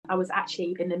I was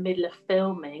actually in the middle of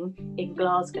filming in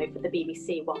Glasgow for the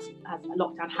BBC whilst as a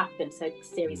lockdown happened, so the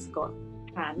series got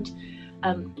canned.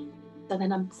 So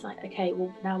then I'm just like, okay,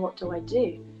 well, now what do I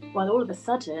do? Well, all of a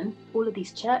sudden, all of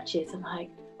these churches, I'm like,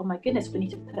 oh my goodness, we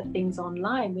need to put things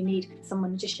online. We need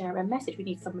someone to share a message. We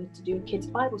need someone to do a kid's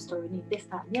Bible story. We need this,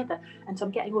 that, and the other. And so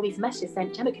I'm getting all these messages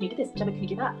saying, Gemma, can you do this? Gemma, can you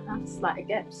do that? And I'm just like,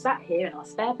 again, sat here in our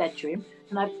spare bedroom,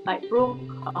 and I've like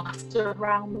broadcast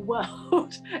around the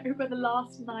world over the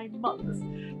last 9 months,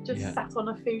 just sat on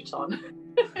a futon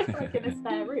like in a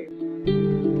spare room.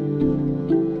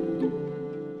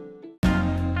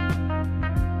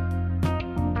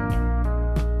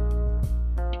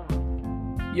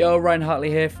 Yo, Ryan Hartley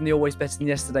here from the Always Better Than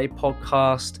Yesterday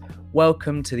podcast.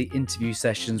 Welcome to the interview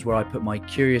sessions where I put my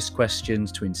curious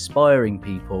questions to inspiring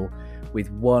people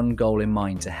with one goal in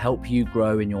mind: to help you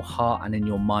grow in your heart and in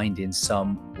your mind in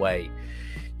some way.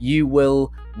 You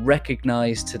will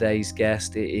recognize today's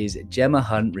guest. It is Gemma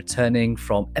Hunt, returning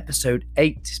from episode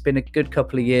 8. It's been a good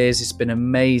couple of years. It's been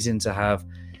amazing to have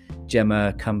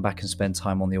Gemma come back and spend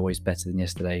time on the Always Better Than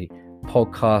Yesterday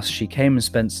podcast. She came and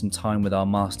spent some time with our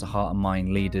Master Heart and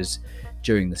Mind leaders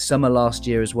during the summer last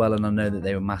year as well, and I know that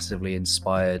they were massively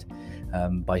inspired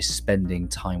by spending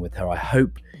time with her. I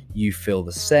hope you feel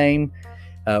the same.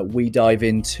 We dive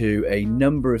into a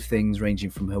number of things, ranging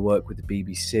from her work with the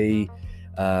BBC,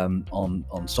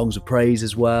 on Songs of Praise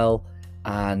as well,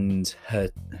 and her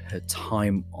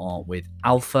time with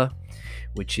Alpha,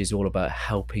 which is all about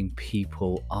helping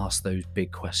people ask those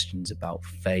big questions about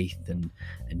faith and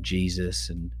Jesus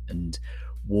and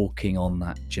walking on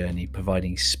that journey,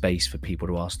 providing space for people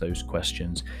to ask those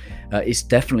questions. It's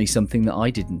definitely something that I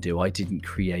didn't do. I didn't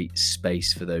create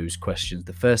space for those questions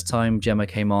the first time Gemma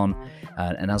came on,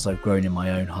 and as I've grown in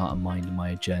my own heart and mind in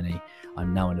my journey,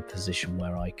 I'm now in a position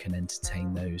where I can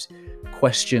entertain those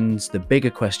questions, the bigger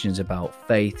questions about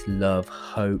faith, love,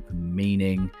 hope,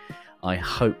 meaning. I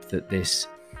hope that this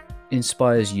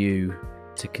inspires you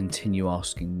to continue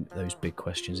asking those big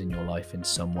questions in your life in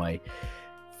some way.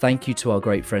 Thank you to our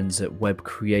great friends at Web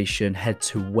Creation. Head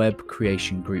to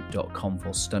webcreationgroup.com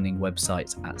for stunning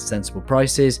websites at sensible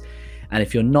prices. And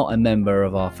if you're not a member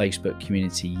of our Facebook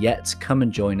community yet, come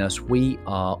and join us. We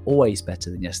are Always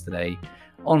Better Than Yesterday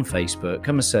on Facebook.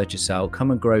 Come and search us out. Come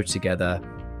and grow together.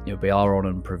 It'll be our honor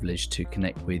and privilege to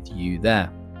connect with you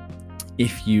there.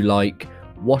 If you like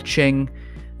watching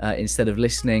instead of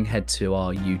listening, head to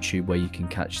our YouTube where you can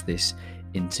catch this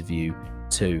interview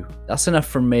too. That's enough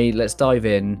from me. Let's dive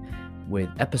in with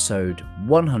episode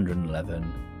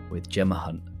 111 with Gemma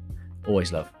Hunt.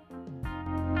 Always love.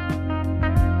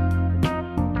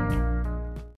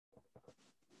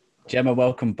 Gemma,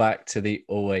 welcome back to the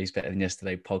Always Better Than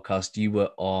Yesterday podcast. You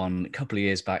were on a couple of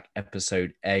years back,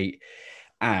 episode 8.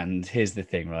 And here's the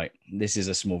thing, right? This is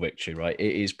a small victory, right?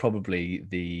 It is probably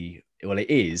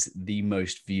it is the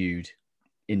most viewed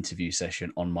interview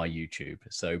session on my YouTube.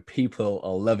 So people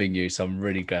are loving you. So I'm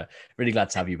really glad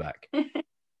to have you back.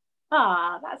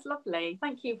 That's lovely.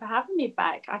 Thank you for having me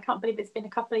back. I can't believe it's been a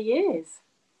couple of years.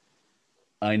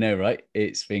 I know, right?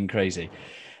 It's been crazy.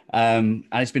 And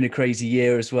it's been a crazy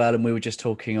year as well. And we were just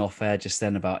talking off air just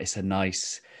then about it's a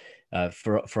nice...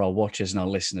 for our watchers and our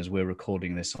listeners, we're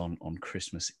recording this on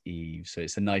Christmas Eve. So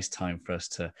it's a nice time for us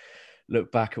to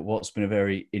look back at what's been a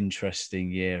very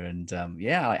interesting year. And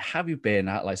have you been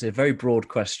at, like, it's a very broad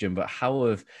question, but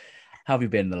how have you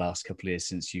been the last couple of years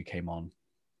since you came on?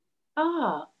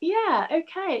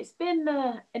 Okay. It's been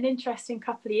an interesting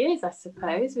couple of years, I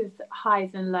suppose, with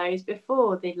highs and lows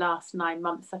before the last 9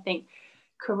 months. I think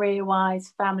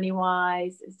career-wise,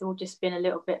 family-wise, it's all just been a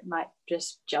little bit like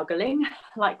just juggling,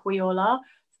 like we all are.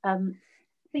 Doing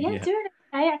okay.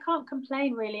 I can't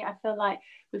complain, really. I feel like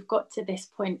we've got to this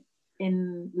point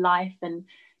in life and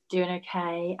doing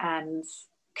okay and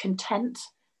content.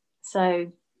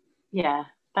 So, yeah,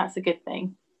 that's a good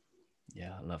thing.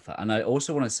 Yeah, I love that. And I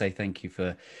also want to say thank you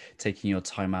for taking your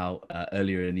time out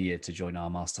earlier in the year to join our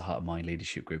Master Heart and Mind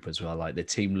leadership group as well. Like, the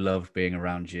team loved being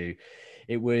around you.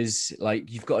 It was like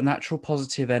you've got a natural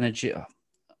positive energy.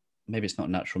 Maybe it's not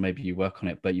natural, maybe you work on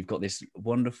it, but you've got this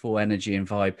wonderful energy and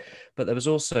vibe. But there was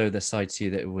also the side to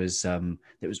you that was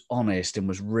honest and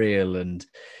was real. And,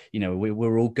 you know, we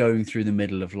were all going through the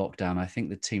middle of lockdown. I think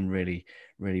the team really,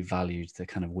 really valued the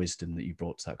kind of wisdom that you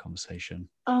brought to that conversation.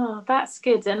 Oh, that's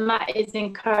good. And that is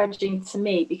encouraging to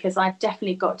me, because I've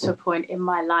definitely got to a point in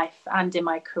my life and in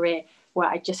my career where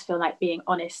I just feel like being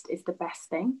honest is the best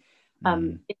thing.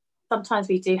 Sometimes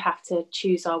we do have to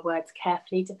choose our words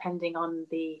carefully depending on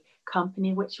the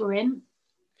company which we're in.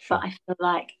 Sure. But I feel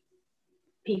like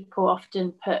people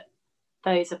often put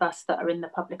those of us that are in the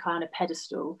public eye on a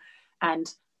pedestal,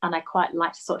 and And I quite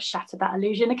like to sort of shatter that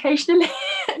illusion occasionally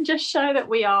and just show that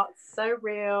we are so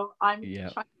real. I'm trying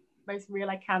to be the most real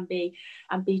I can be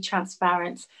and be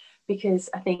transparent, because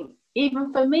I think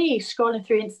even for me, scrolling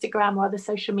through Instagram or other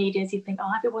social medias, you think,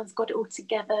 oh, everyone's got it all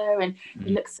together and it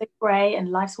looks so great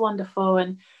and life's wonderful.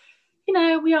 And, you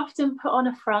know, we often put on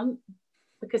a front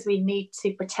because we need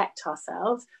to protect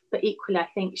ourselves. But equally, I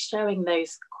think showing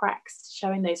those cracks,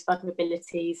 showing those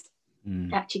vulnerabilities,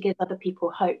 actually gives other people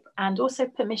hope, and also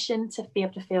permission to be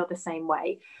able to feel the same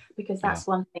way, because that's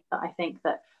one thing that I think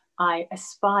that I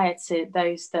aspire to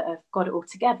those that have got it all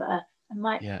together. And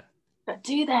like, but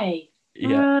do they?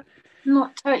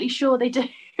 Not totally sure they do.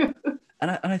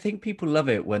 And I think people love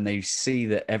it when they see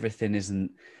that everything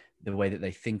isn't the way that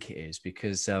they think it is,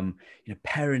 because you know,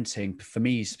 parenting for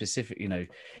me specifically, you know,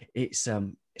 it's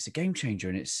a game changer,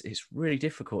 and it's really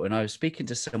difficult. And I was speaking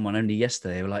to someone only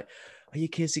yesterday. They were like, "Are your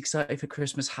kids excited for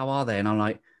Christmas? How are they?" And I'm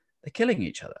like, "They're killing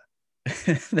each other.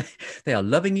 they are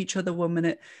loving each other one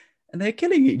minute, and they're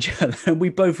killing each other." And we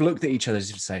both looked at each other as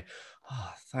if to say,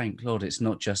 "Oh, thank Lord, it's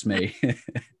not just me."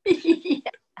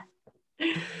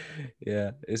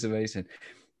 Yeah, it's amazing.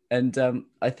 And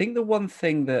I think the one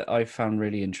thing that I found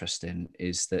really interesting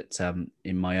is that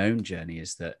in my own journey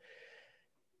is that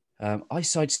I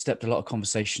sidestepped a lot of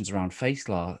conversations around faith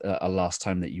last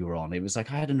time that you were on. It was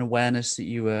like I had an awareness that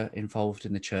you were involved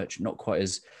in the church, not quite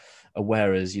as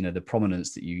aware as, you know, the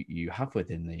prominence that you have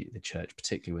within the church,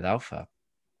 particularly with Alpha.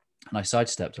 And I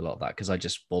sidestepped a lot of that because I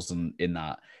just wasn't in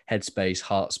that headspace,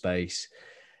 heart space.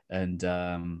 And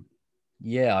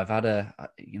I've had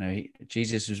you know,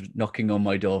 Jesus was knocking on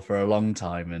my door for a long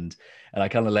time, and I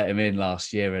kind of let him in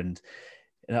last year. And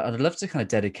I'd love to kind of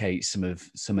dedicate some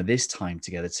of this time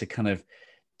together to kind of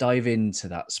dive into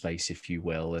that space, if you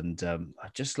will. And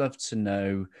I'd just love to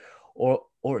know, or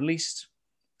at least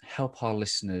help our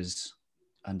listeners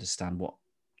understand what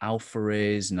Alpha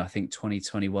is. And I think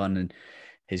 2021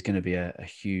 is going to be a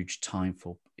huge time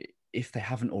for, if they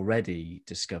haven't already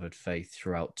discovered faith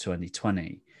throughout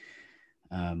 2020.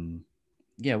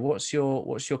 What's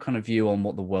your kind of view on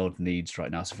what the world needs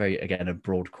right now? It's a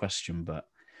broad question, but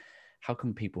how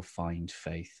can people find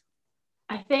faith?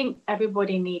 I think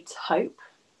everybody needs hope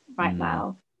right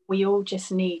now. We all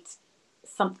just need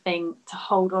something to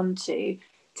hold on to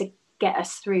get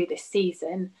us through this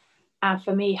season. And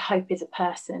for me, hope is a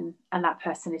person, and that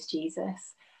person is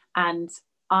Jesus. And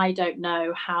I don't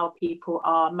know how people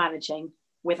are managing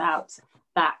without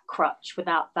that crutch,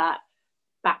 without that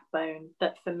backbone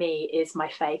that for me is my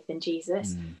faith in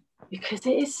Jesus, because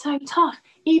it is so tough.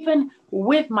 Even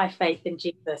with my faith in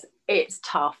Jesus, it's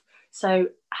tough. So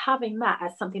having that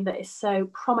as something that is so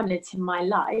prominent in my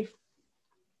life,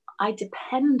 I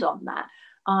depend on that.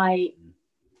 I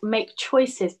make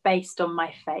choices based on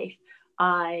my faith.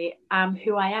 I am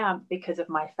who I am because of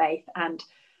my faith, and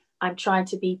I'm trying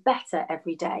to be better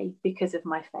every day because of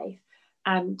my faith.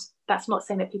 And that's not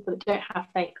saying that people that don't have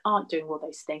faith aren't doing all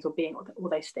those things or being all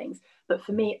those things. But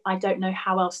for me, I don't know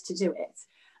how else to do it.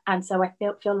 And so I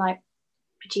feel like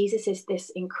Jesus is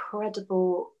this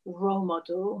incredible role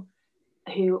model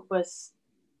who was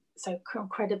so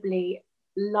incredibly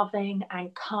loving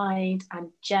and kind and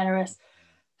generous,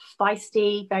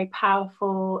 feisty, very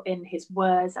powerful in his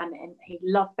words, and he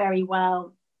loved very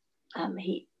well.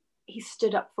 He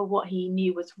stood up for what he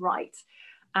knew was right.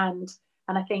 And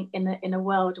I think in a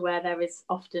world where there is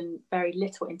often very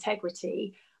little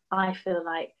integrity, I feel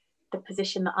like the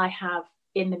position that I have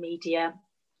in the media,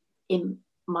 in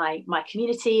my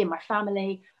community, in my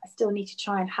family, I still need to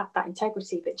try and have that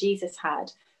integrity that Jesus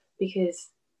had, because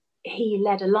he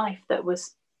led a life that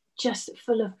was just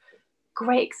full of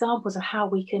great examples of how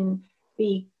we can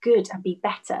be good and be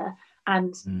better,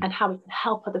 and how we can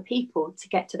help other people to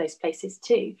get to those places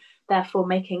too, therefore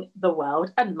making the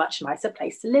world a much nicer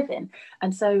place to live in.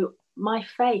 And so my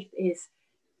faith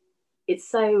it's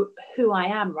so who I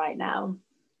am right now,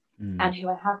 and who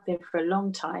I have been for a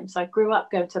long time. So I grew up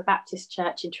going to a Baptist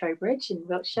church in Trowbridge in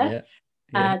Wiltshire,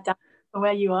 down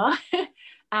where you are.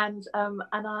 and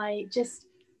I just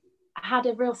had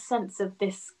a real sense of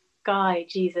this guy,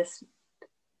 Jesus,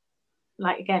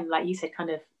 like you said,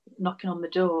 kind of knocking on the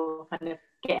door, kind of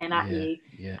getting at you.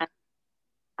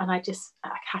 And I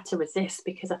had to resist,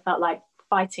 because I felt like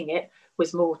fighting it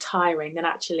was more tiring than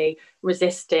actually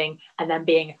resisting and then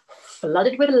being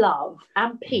flooded with love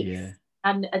and peace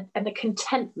and the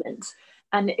contentment.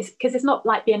 And it's because it's not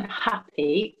like being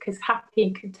happy, because happy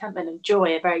and contentment and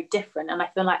joy are very different. And I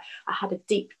feel like I had a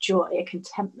deep joy, a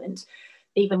contentment,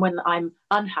 even when I'm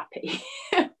unhappy,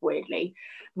 weirdly,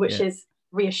 which is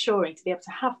reassuring to be able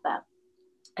to have that.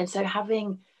 And so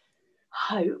having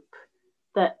hope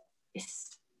that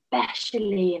is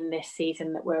especially in this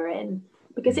season that we're in,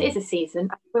 because it is a season,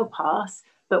 it will pass,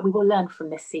 but we will learn from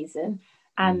this season.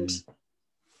 And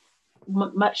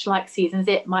much like seasons,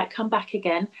 it might come back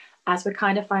again, as we're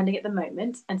kind of finding at the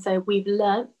moment. And so we've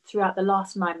learned throughout the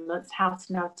last 9 months how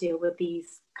to now deal with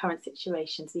these current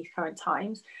situations, these current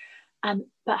times.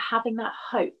 But having that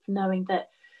hope, knowing that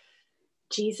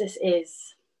Jesus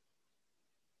is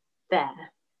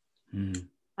there,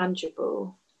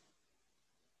 tangible,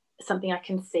 something I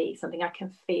can see, something I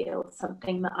can feel,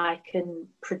 something that I can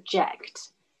project,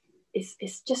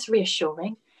 is just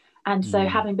reassuring. And so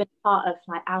having been part of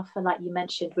like Alpha, like you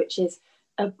mentioned, which is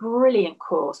a brilliant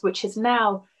course, which has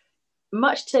now,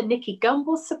 much to Nicky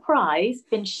Gumbel's surprise,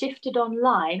 been shifted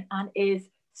online and is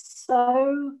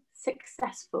so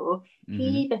successful. He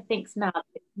even thinks now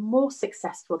it's more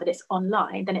successful that it's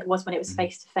online than it was when it was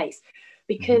face to face,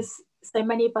 because so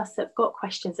many of us have got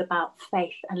questions about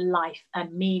faith and life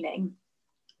and meaning.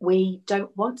 We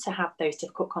don't want to have those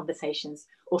difficult conversations,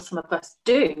 or some of us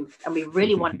do, and we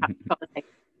really want to have a conversation.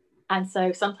 And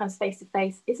so sometimes face to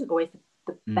face isn't always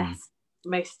the best,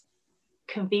 most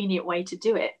convenient way to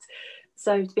do it.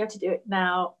 So to be able to do it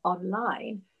now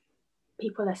online,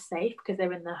 people are safe because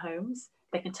they're in their homes.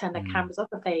 They can turn their cameras off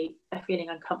if they are feeling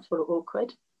uncomfortable or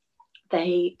awkward.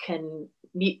 They can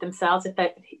mute themselves if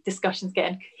their discussion's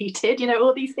getting heated, you know,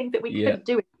 all these things that we couldn't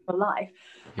do in real life.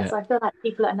 And so I feel like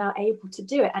people are now able to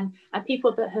do it. And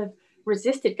people that have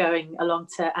resisted going along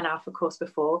to an Alpha course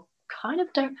before kind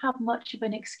of don't have much of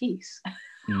an excuse.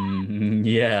 Do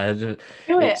it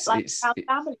like our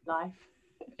family life.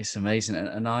 It's amazing,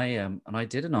 and I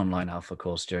did an online Alpha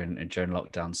course during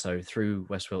lockdown. So through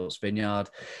West Wilts Vineyard,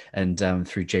 and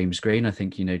through James Green. I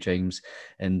think you know James,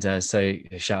 and so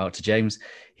shout out to James.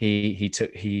 He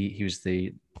was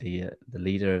the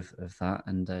leader of that,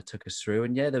 and took us through.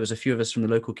 And there was a few of us from the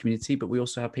local community, but we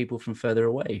also had people from further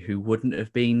away who wouldn't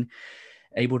have been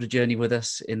able to journey with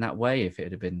us in that way if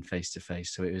it had been face to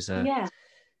face. So it was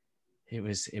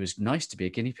It was nice to be a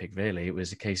guinea pig, really. It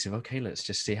was a case of, okay, let's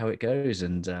just see how it goes,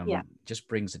 and just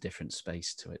brings a different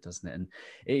space to it, doesn't it? And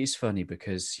it is funny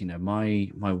because, you know,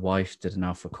 my wife did an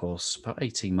Alpha course about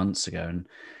 18 months ago, and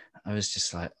I was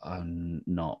just like, I'm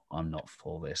not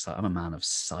for this. Like, I'm a man of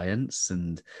science,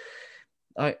 and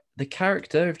the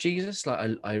character of Jesus,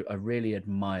 like I really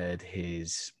admired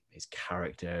his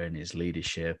character and his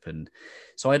leadership, and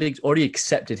so I'd already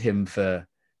accepted him for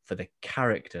the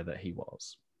character that he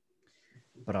was.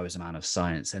 But I was a man of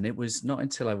science, and it was not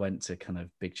until I went to kind of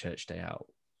Big Church Day Out,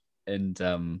 and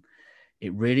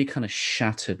it really kind of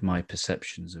shattered my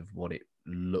perceptions of what it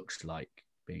looks like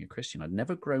being a Christian. I'd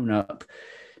never grown up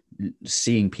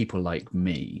seeing people like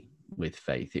me with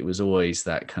faith. It was always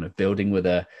that kind of building with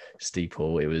a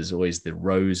steeple. It was always the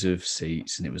rows of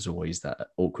seats, and it was always that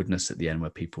awkwardness at the end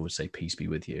where people would say, "Peace be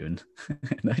with you," and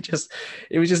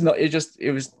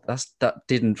that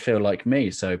didn't feel like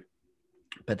me. So.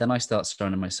 But then I start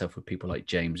surrounding myself with people like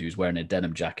James, who's wearing a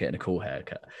denim jacket and a cool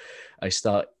haircut. I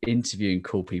start interviewing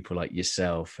cool people like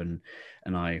yourself, and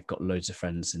I've got loads of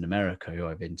friends in America who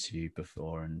I've interviewed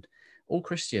before, and all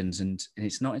Christians. And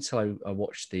it's not until I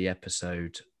watched the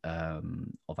episode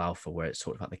of Alpha where it's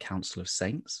talked about the Council of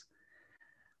Saints.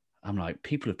 I'm like,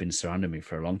 people have been surrounding me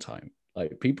for a long time.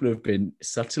 Like, people have been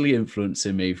subtly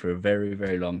influencing me for a very,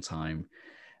 very long time.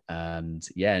 And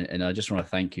I just want to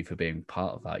thank you for being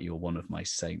part of that. You're one of my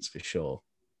saints for sure.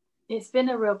 It's been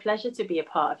a real pleasure to be a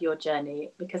part of your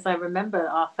journey, because I remember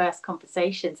our first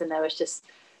conversations, and there was just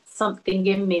something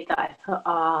in me that I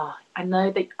thought, I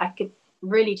know that I could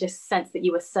really just sense that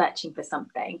you were searching for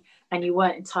something, and you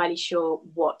weren't entirely sure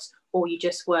what, or you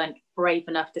just weren't brave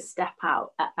enough to step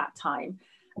out at that time.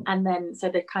 And then, so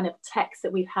the kind of text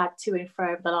that we've had to and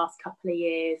fro over the last couple of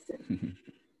years,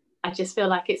 I just feel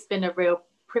like it's been a real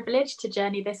privilege to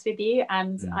journey this with you,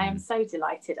 and I am so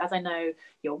delighted, as I know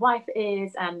your wife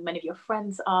is and many of your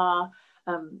friends are.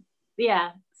 So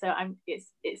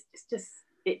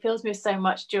it fills me with so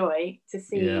much joy to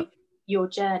see your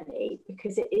journey,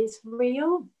 because it is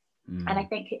real, and I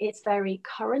think it's very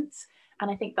current, and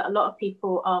I think that a lot of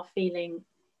people are feeling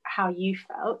how you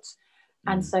felt,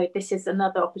 and so this is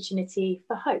another opportunity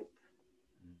for hope.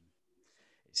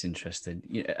 It's interesting.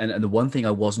 Yeah, and the one thing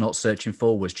I was not searching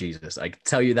for was Jesus. I can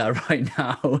tell you that right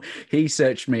now. He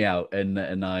searched me out,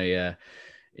 and I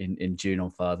in June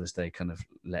on Father's Day kind of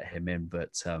let him in.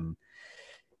 But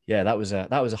that was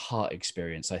a heart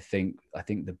experience. I think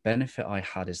the benefit I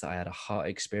had is that I had a heart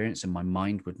experience, and my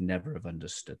mind would never have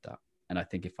understood that. And I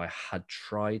think if I had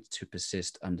tried to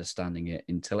persist understanding it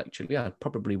intellectually, I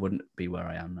probably wouldn't be where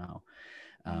I am now.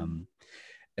 And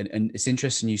it's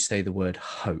interesting you say the word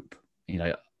hope. You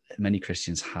know, many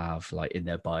Christians have like in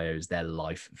their bios their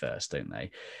life verse, don't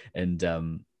they? And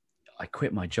I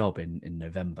quit my job in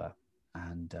November,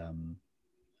 and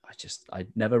I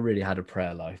never really had a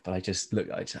prayer life, but I just looked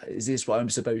like, is this what I'm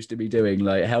supposed to be doing?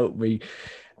 Like, help me.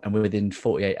 And within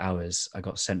 48 hours, I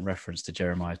got sent reference to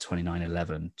Jeremiah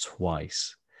 29:11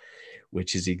 twice,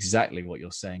 which is exactly what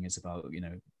you're saying is about, you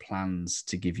know, plans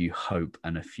to give you hope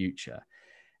and a future.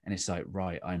 And it's like,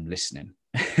 right, I'm listening.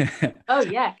 Oh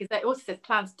yeah, because it also says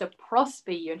plans to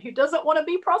prosper you, and who doesn't want to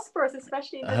be prosperous,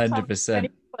 especially in this time 100%. when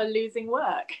people are losing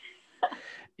work.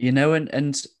 You know,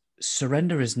 and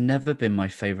surrender has never been my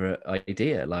favorite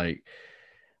idea. Like,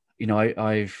 you know,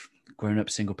 I've grown up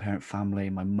single parent family.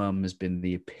 My mum has been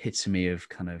the epitome of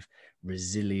kind of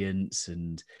resilience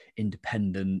and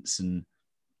independence, and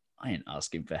I ain't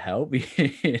asking for help.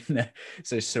 You know?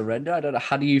 So surrender, I don't know.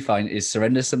 How do you find, is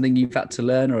surrender something you've had to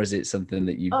learn, or is it something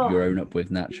that you've grown up with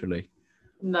naturally?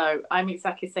 No, I'm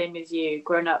exactly the same as you.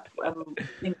 Grown up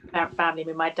in a family, I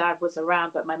mean, my dad was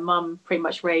around, but my mum pretty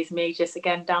much raised me just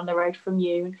again down the road from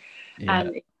you,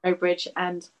 and in Trowbridge,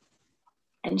 and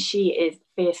she is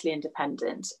fiercely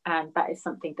independent, and that is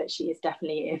something that she has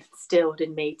definitely instilled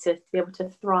in me to be able to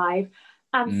thrive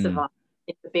and survive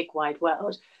in the big wide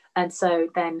world. And so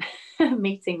then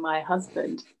meeting my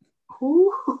husband,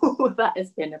 that has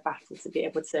been a battle to be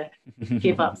able to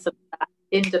give up some of that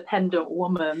independent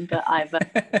woman that I've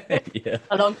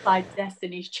alongside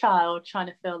Destiny's Child, trying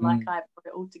to feel like I've got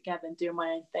it all together and doing my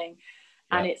own thing.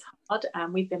 And it's hard,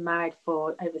 and we've been married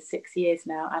for over 6 years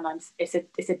now, and it's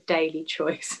a daily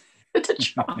choice to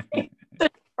try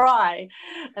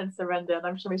and surrender. And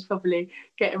I'm sure he's probably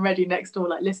getting ready next door,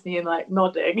 like listening and like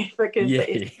nodding, because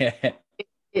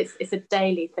it's a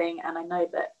daily thing, and I know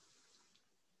that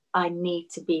I need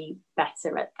to be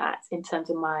better at that in terms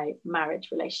of my marriage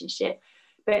relationship.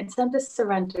 But in terms of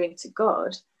surrendering to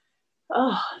God,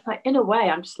 like in a way,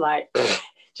 I'm just like, do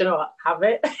you know what? Have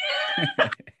it.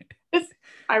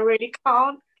 I really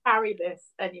can't carry this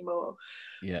anymore.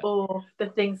 Or the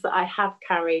things that I have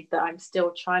carried that I'm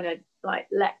still trying to like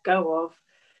let go of.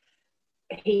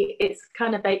 It's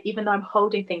kind of even though I'm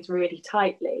holding things really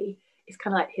tightly, it's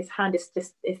kind of like his hand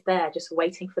is there, just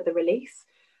waiting for the release.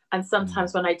 And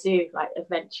sometimes when I do, like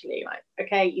eventually, like,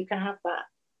 okay, you can have that,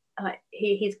 and like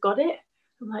he's got it.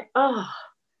 I'm like, oh,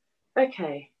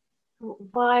 okay.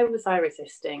 Why was I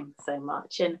resisting so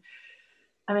much? And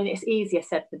I mean, it's easier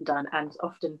said than done. And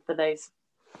often for those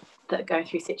that are going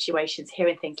through situations,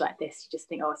 hearing things like this, you just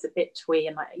think, oh, it's a bit twee,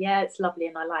 and like, yeah, it's lovely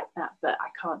and I like that, but I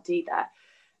can't do that.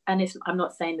 And I'm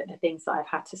not saying that the things that I've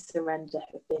had to surrender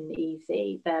have been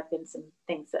easy. There have been some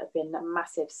things that have been a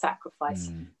massive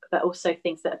sacrifice, but also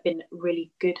things that have been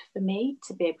really good for me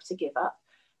to be able to give up.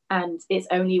 And it's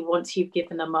only once you've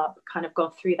given them up, kind of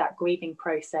gone through that grieving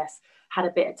process, had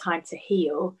a bit of time to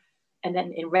heal, and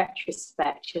then in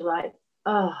retrospect, you're like,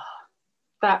 oh,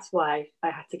 that's why I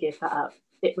had to give that up.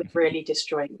 It would really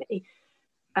destroy me.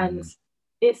 And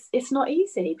it's not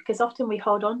easy, because often we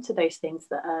hold on to those things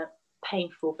that are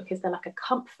painful because they're like a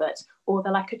comfort, or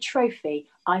they're like a trophy.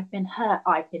 I've been hurt,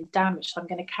 I've been damaged, so I'm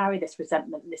going to carry this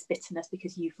resentment and this bitterness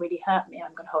because you've really hurt me.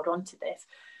 I'm going to hold on to this.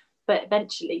 But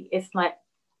eventually it's like,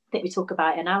 I think we talk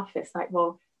about in Alpha, it's like,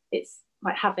 well, it's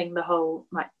like having the whole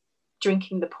like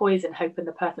drinking the poison hoping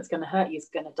the person that's going to hurt you is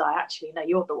going to die. Actually, no,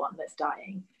 you're the one that's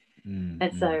dying.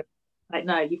 And so like,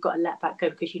 no, you've got to let that go,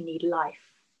 because you need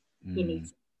life. You need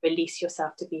to release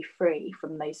yourself to be free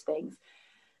from those things.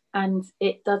 And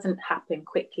it doesn't happen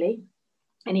quickly.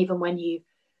 And even when you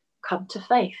come to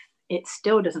faith, it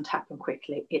still doesn't happen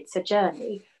quickly. It's a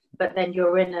journey. But then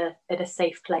you're in a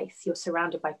safe place. You're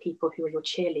surrounded by people who are your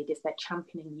cheerleaders. They're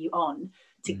championing you on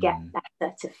to get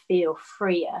better, to feel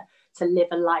freer, to live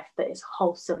a life that is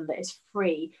wholesome, that is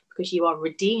free, because you are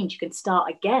redeemed. You can start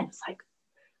again. It's like,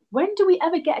 when do we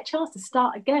ever get a chance to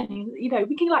start again? You know,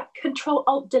 we can like Control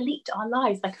Alt Delete our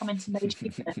lives by coming to know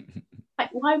Jesus. Like,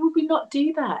 why would we not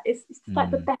do that? It's like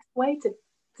the best way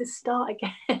to start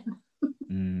again.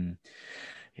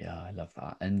 Yeah, I love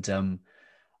that. And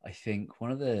I think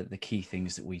one of the key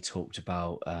things that we talked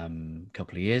about a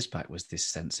couple of years back was this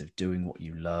sense of doing what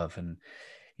you love. And,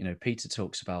 you know, Peter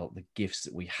talks about the gifts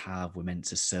that we have, we're meant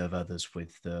to serve others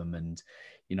with them. And,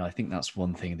 you know, I think that's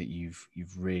one thing that you've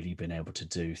really been able to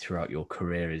do throughout your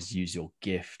career, is use your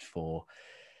gift for,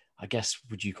 I guess,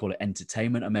 would you call it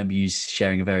entertainment? I remember you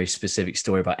sharing a very specific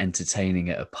story about entertaining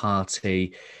at a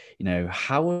party. You know,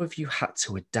 how have you had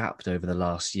to adapt over the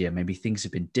last year? Maybe things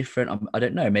have been different. I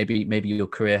don't know. Maybe your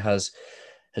career has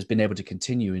been able to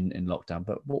continue in lockdown.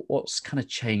 But what's kind of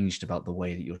changed about the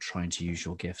way that you're trying to use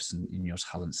your gifts and your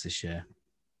talents this year?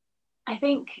 I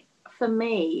think for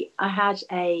me, I had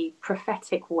a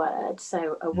prophetic word,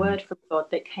 so a word from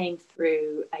God that came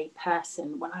through a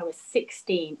person when I was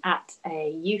 16 at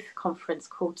a youth conference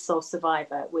called Soul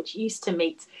Survivor, which used to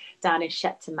meet down in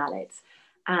Shepton Mallet.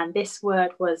 And this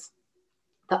word was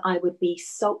that I would be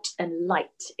salt and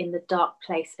light in the dark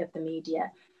place of the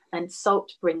media. And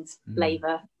salt brings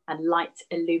flavor and light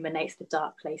illuminates the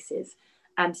dark places.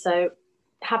 And so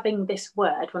having this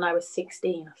word when I was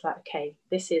 16, I was like, okay,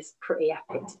 this is pretty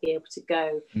epic to be able to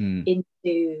go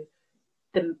into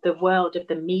the world of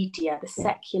the media, the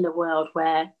secular world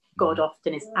where God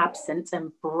often is absent,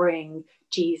 and bring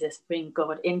Jesus, bring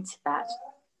God into that.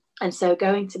 And so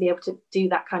going to be able to do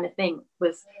that kind of thing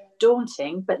was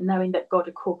daunting, but knowing that God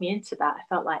had called me into that, I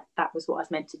felt like that was what I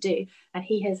was meant to do. And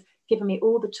he has given me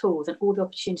all the tools and all the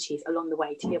opportunities along the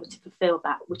way to be able to fulfill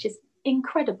that, which is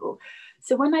incredible.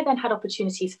 So when I then had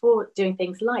opportunities for doing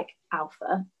things like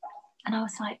Alpha, and I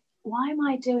was like, why am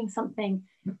I doing something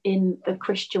in the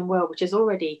Christian world, which is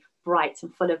already bright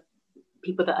and full of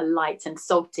people that are light and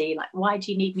salty? Like, why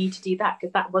do you need me to do that?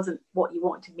 Because that wasn't what you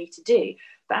wanted me to do.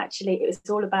 But actually, it was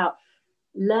all about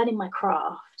learning my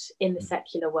craft in the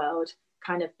secular world,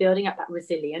 kind of building up that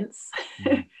resilience,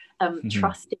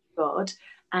 trusting God,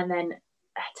 and then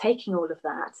taking all of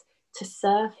that to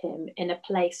serve him in a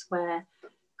place where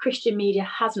Christian media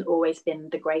hasn't always been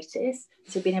the greatest.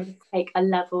 So being able to take a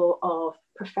level of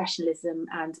professionalism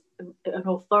and an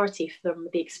authority from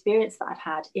the experience that I've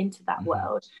had into that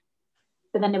world.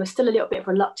 But then there was still a little bit of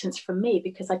reluctance from me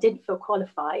because I didn't feel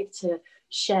qualified to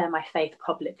share my faith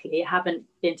publicly. I haven't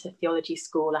been to theology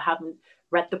school. I haven't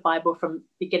read the Bible from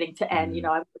beginning to end. You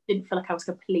know, I didn't feel like I was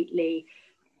completely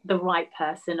the right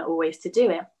person always to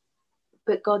do it.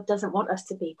 But God doesn't want us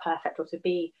to be perfect or to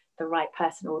be the right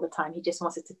person all the time. He just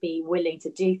wants us to be willing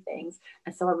to do things.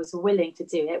 And so I was willing to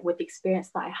do it with the experience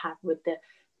that I had, with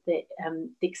the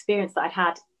experience that I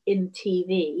had in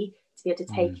TV, to be able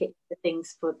to take it to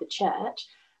things for the church.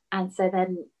 And so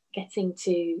then getting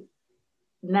to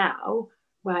now,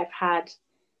 where I've had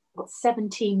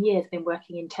 17 years been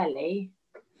working in telly,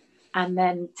 and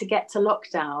then to get to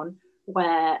lockdown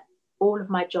where all of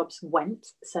my jobs went.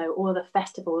 So all the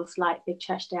festivals like Big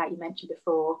Church Day Out you mentioned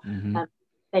before,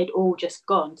 they'd all just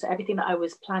gone. So everything that I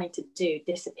was planning to do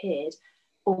disappeared.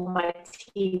 All my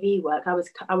TV work,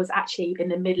 I was actually in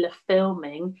the middle of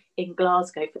filming in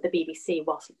Glasgow for the BBC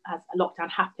whilst as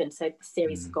lockdown happened, so the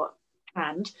series got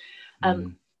canned.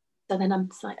 So then I'm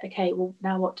just like, okay, well,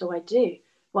 now what do I do?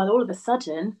 Well, all of a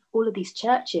sudden, all of these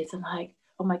churches are like,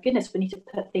 oh my goodness, we need to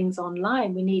put things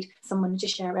online. We need someone to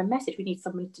share a message. We need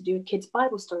someone to do a kid's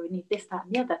Bible story. We need this, that,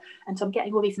 and the other. And so I'm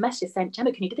getting all these messages saying,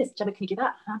 Gemma, can you do this? Gemma, can you do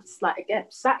that? And I'm just like, again,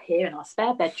 sat here in our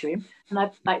spare bedroom, and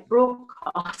I've like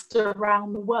broadcast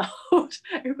around the world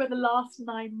over the last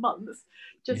 9 months,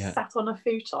 just sat on a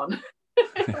futon,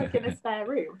 like in a spare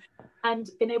room, and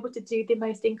been able to do the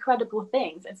most incredible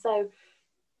things. And so,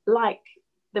 like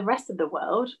the rest of the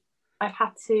world, I've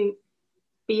had to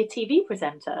be a TV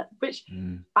presenter, which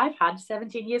I've had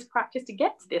 17 years practice to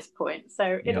get to this point.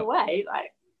 So in a way,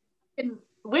 like, I've been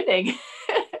winning,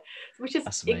 which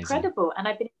is incredible. And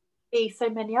I've been able to see so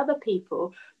many other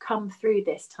people come through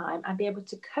this time and be able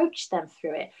to coach them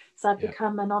through it. So I've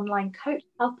become an online coach,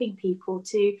 helping people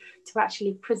to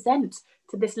actually present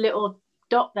to this little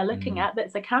dot they're looking at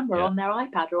that's a camera on their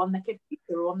iPad or on their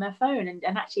computer or on their phone, and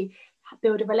actually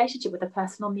build a relationship with a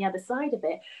person on the other side of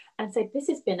it. And so this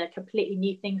has been a completely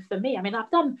new thing for me. I mean,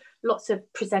 I've done lots of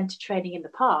presenter training in the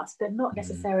past, but not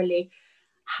necessarily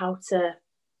how to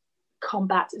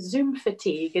combat Zoom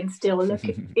fatigue and still look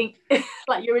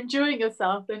like you're enjoying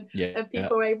yourself, and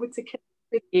people are able to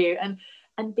connect with you,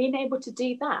 and being able to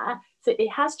do that. So it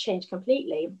has changed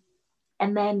completely.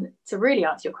 And then to really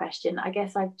answer your question, I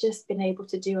guess I've just been able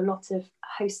to do a lot of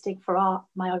hosting for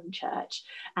my own church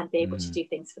and be able to do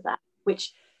things for that,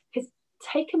 which has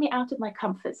taken me out of my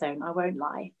comfort zone, I won't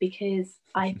lie, because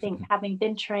I think having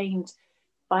been trained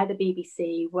by the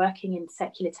BBC, working in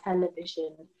secular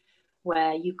television,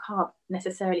 where you can't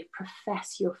necessarily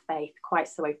profess your faith quite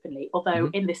so openly, although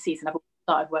in this season I've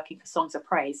started working for Songs of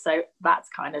Praise, so that's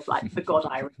kind of like the God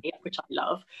irony, which I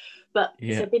love. But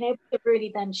so being able to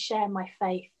really then share my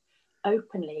faith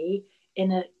openly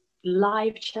in a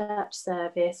live church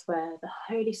service where the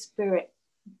Holy Spirit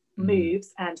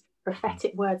moves and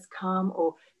prophetic words come,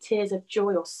 or tears of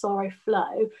joy or sorrow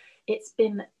flow,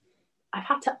 I've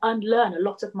had to unlearn a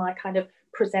lot of my kind of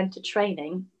presenter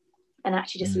training and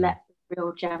actually just let the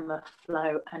real Gemma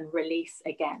flow and release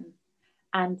again.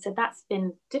 And so that's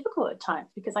been difficult at times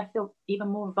because I feel even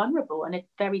more vulnerable on a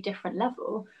very different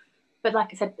level. But like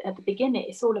I said at the beginning,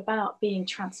 it's all about being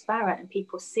transparent and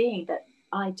people seeing that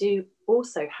I do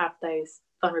also have those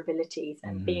vulnerabilities,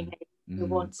 and being able to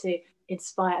want to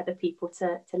inspire other people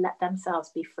to let themselves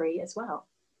be free as well.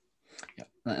 Yeah.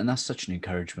 And that's such an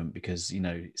encouragement, because,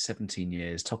 17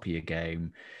 years, top of your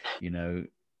game,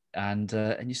 and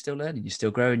you're still learning, you're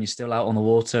still growing, you're still out on the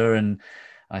water. And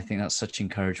I think that's such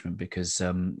encouragement, because,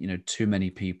 too many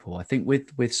people, I think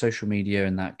with social media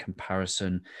and that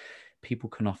comparison, people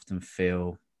can often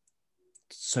feel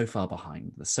so far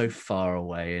behind, they're so far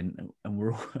away, and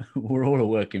we're all, we're all a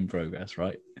work in progress,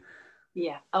 right?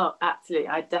 Yeah. Oh, absolutely.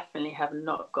 I definitely have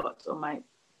not got all my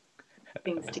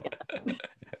things together.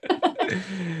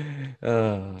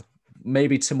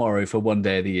 Maybe tomorrow for one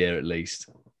day of the year at least.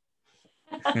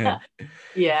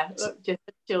 Yeah, just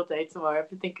a chill day tomorrow. I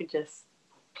think we can just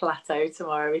plateau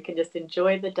tomorrow. We can just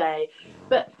enjoy the day.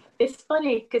 But it's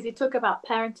funny because you talk about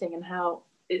parenting and how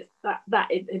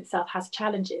that in itself has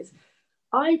challenges.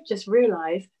 I just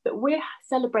realised that we're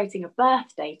celebrating a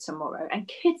birthday tomorrow, and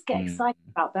kids get excited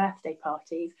about birthday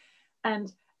parties.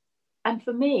 And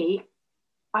for me,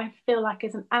 I feel like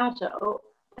as an adult,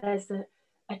 there's a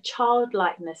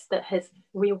childlikeness that has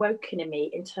reawoken in me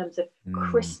in terms of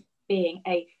Christmas being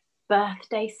a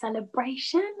birthday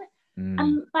celebration.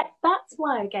 And like, that's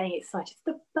why I'm getting excited. It's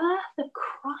the birth of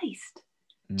Christ.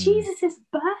 Jesus'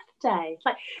 birthday.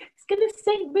 Like,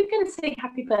 we're gonna sing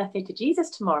happy birthday to Jesus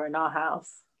tomorrow in our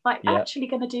house. Like, actually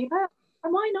gonna do that.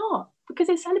 And why not? Because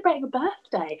they're celebrating a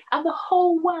birthday, and the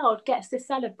whole world gets to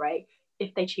celebrate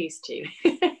if they choose to.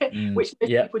 Which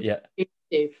most people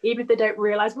do, even if they don't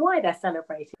realize why they're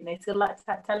celebrating. They still like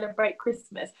to celebrate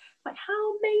Christmas. Like,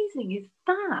 how amazing is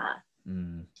that?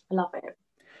 I love it.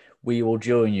 We will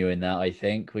join you in that. I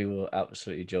think we will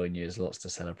absolutely join you. There's lots to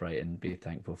celebrate and be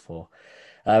thankful for.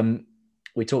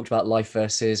 We talked about life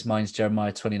verses. Mine's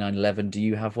Jeremiah 29:11. Do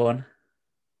you have one?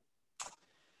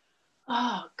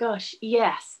 Oh gosh,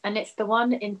 yes. And it's the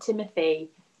one in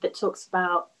Timothy that talks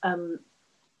about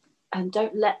and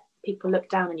don't let people look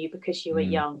down on you because you were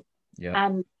young.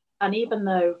 Yeah. And even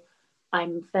though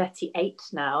I'm 38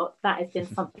 now, that has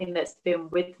been something that's been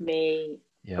with me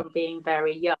from being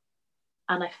very young.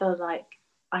 And I feel like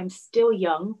I'm still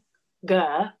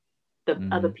younger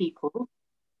than other people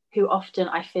who often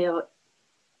I feel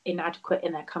inadequate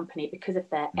in their company because of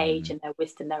their age and their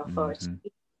wisdom, their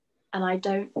authority. And I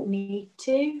don't need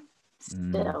to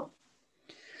still.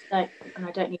 And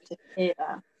I don't need to fear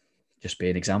that. Just be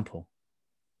an example.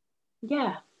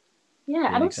 Yeah. Be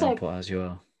an example as you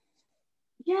are.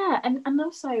 Yeah. And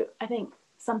also, I think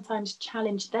sometimes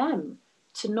challenge them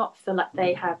to not feel like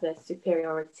they have a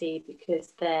superiority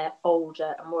because they're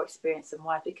older and more experienced and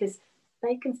wise, because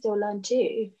they can still learn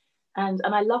too. And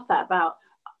I love that about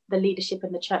the leadership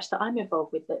in the church that I'm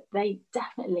involved with, that they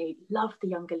definitely love the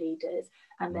younger leaders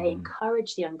and they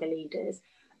encourage the younger leaders.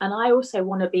 And I also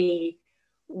want to be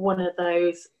one of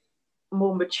those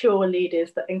more mature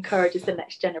leaders that encourages the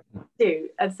next generation too.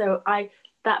 And so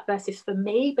that verse is for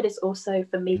me, but it's also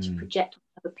for me to project on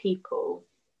other people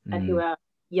and who are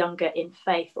younger in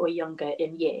faith or younger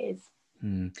in years.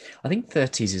 I think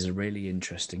 30s is a really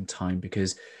interesting time,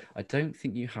 because I don't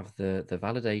think you have the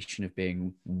validation of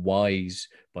being wise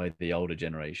by the older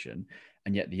generation,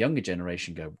 and yet the younger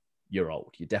generation go, you're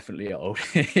old, you're definitely old.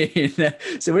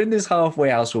 So we're in this halfway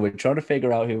house where we're trying to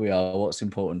figure out who we are, what's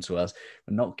important to us.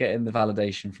 We're not getting the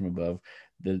validation from above.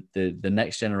 The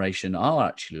next generation are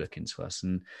actually looking to us.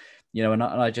 And and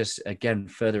I just, again,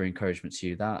 further encouragement to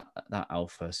you, that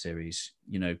Alpha series,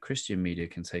 Christian media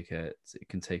can take a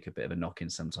bit of a knock in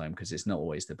sometime, because it's not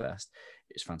always the best.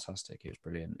 It's fantastic. It was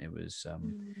brilliant. It was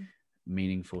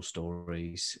meaningful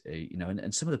stories,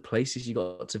 and some of the places you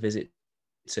got to visit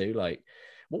too. Like,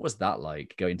 what was that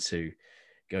like, going to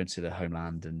the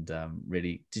homeland? And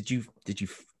really, did you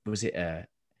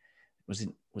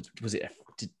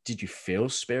feel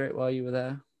spirit while you were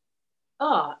there?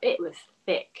 Oh, it was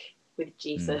thick with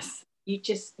Jesus. You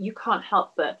can't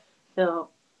help but feel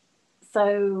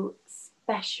so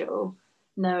special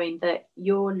knowing that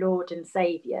your Lord and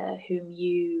Savior, whom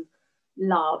you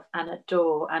love and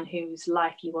adore and whose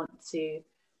life you want to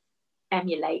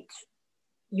emulate,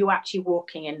 you're actually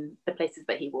walking in the places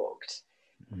that he walked.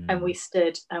 And we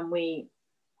stood and we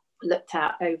looked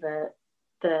out over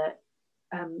the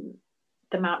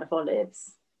Mount of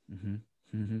Olives.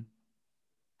 And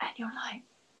you're like,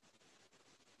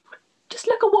 just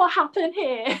look at what happened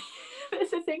here.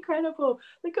 This is incredible.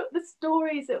 Look at the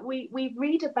stories that we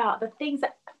read about, the things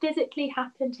that physically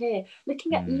happened here,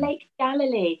 looking at Lake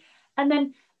Galilee, and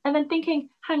then thinking,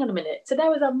 hang on a minute, so there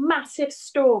was a massive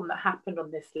storm that happened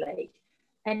on this lake,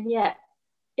 and yet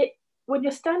when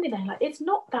you're standing there, like, it's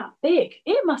not that big.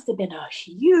 It must have been a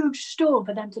huge storm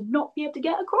for them to not be able to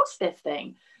get across this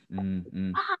thing.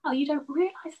 Mm-hmm. Wow, you don't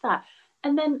realize that.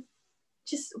 And then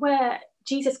just where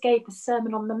Jesus gave the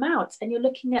Sermon on the Mount, and you're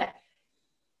looking at,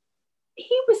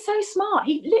 he was so smart.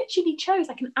 He literally chose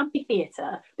like an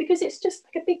amphitheater because it's just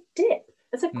like a big dip.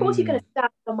 And so of course you're going to stand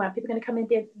somewhere, people are going to come and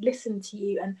be able to listen to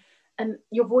you, and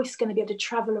your voice is going to be able to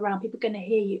travel around, people are going to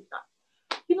hear you.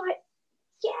 You're like,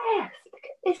 yes, look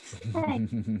at this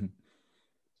thing.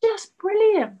 Just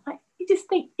brilliant. Like, you just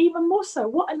think even more so,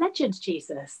 what a legend,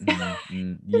 Jesus. Yeah, So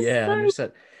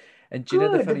 100%. And do you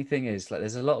know the good. funny thing is, like,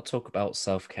 there's a lot of talk about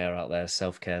self-care out there,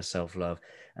 self-care, self-love,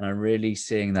 and I'm really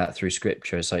seeing that through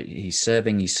scripture. It's like he's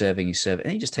serving,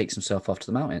 and he just takes himself off to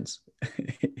the mountains.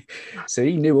 So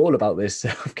he knew all about this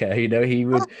self-care. He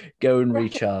would go and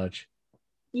recharge.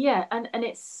 Yeah, and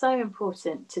it's so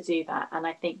important to do that. And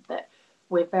I think that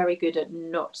we're very good at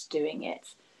not doing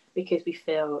it because we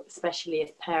feel, especially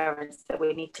as parents, that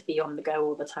we need to be on the go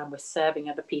all the time. We're serving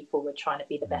other people. We're trying to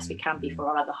be the best we can be for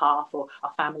our other half or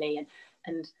our family.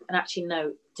 And actually,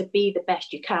 no, to be the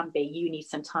best you can be, you need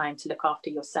some time to look after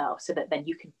yourself so that then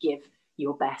you can give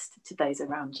your best to those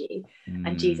around you.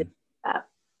 And Jesus did that.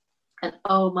 And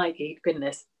oh my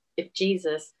goodness, if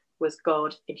Jesus was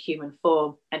God in human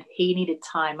form and he needed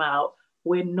time out,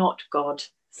 we're not God,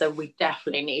 so we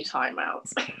definitely need time out.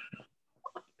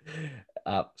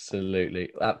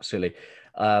 Absolutely.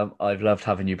 I've loved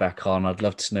having you back on. I'd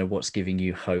love to know what's giving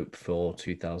you hope for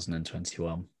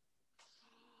 2021.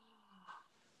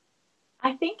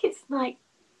 I think it's like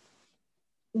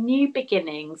new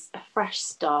beginnings, a fresh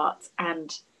start,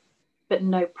 but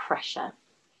no pressure.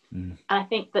 And I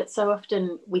think that so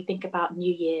often we think about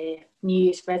New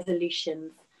Year's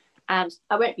resolutions, and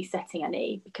I won't be setting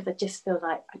any because I just feel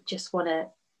like I just want to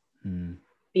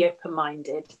be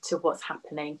open-minded to what's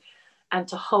happening and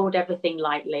to hold everything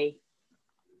lightly.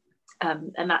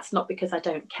 And that's not because I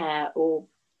don't care, or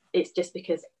it's just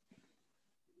because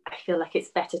I feel like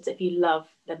it's better to, if you love,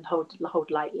 then hold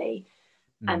lightly.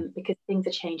 And because things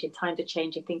are changing, times are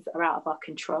changing, things that are out of our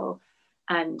control.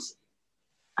 And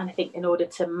I think in order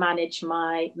to manage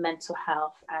my mental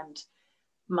health and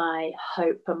my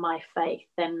hope and my faith,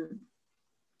 then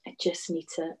I just need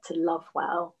to love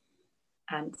well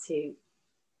and to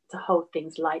hold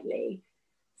things lightly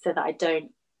so that I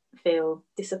don't feel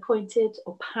disappointed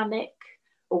or panic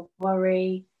or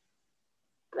worry.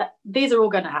 These are all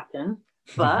going to happen,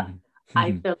 but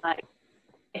I feel like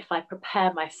if I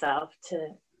prepare myself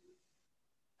to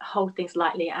hold things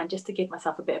lightly and just to give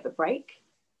myself a bit of a break,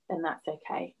 then that's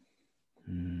okay.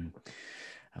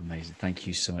 Amazing. Thank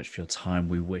you so much for your time.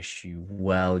 We wish you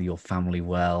well, your family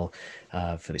well,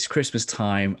 for this Christmas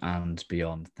time and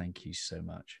beyond. Thank you so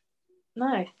much.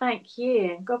 No, thank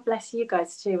you. And God bless you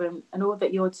guys too, and all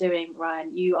that you're doing,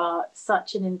 Ryan. You are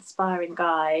such an inspiring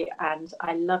guy, and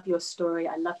I love your story.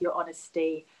 I love your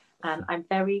honesty, and I'm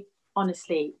very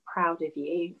honestly proud of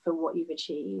you for what you've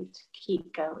achieved.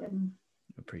 Keep going.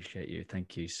 Appreciate you.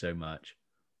 Thank you so much.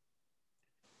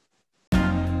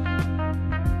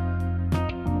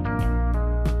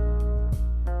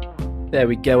 There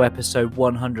we go, episode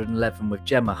 111 with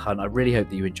Gemma Hunt. I really hope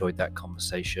that you enjoyed that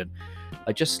conversation.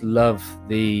 I just love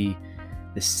the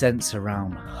sense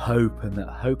around hope, and that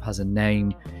hope has a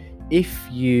name. If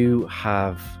you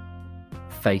have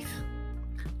faith,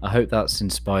 I hope that's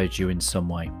inspired you in some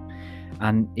way.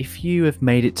 And if you have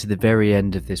made it to the very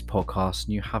end of this podcast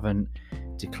and you haven't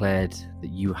declared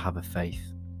that you have a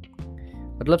faith,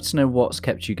 I'd love to know what's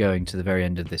kept you going to the very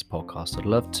end of this podcast. I'd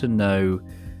love to know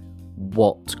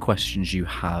what questions you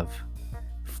have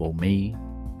for me,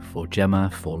 for Gemma,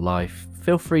 for life.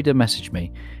 Feel free to message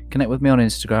me. Connect with me on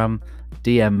Instagram,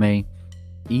 DM me,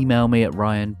 email me at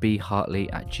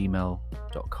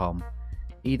ryanbhartley@gmail.com.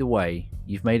 Either way,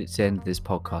 you've made it to the end of this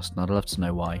podcast, and I'd love to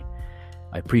know why.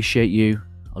 I appreciate you.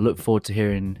 I look forward to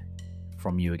hearing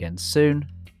from you again soon.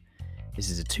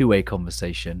 This is a two-way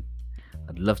conversation.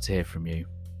 I'd love to hear from you,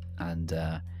 and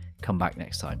come back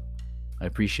next time. I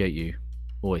appreciate you.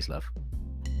 Always love.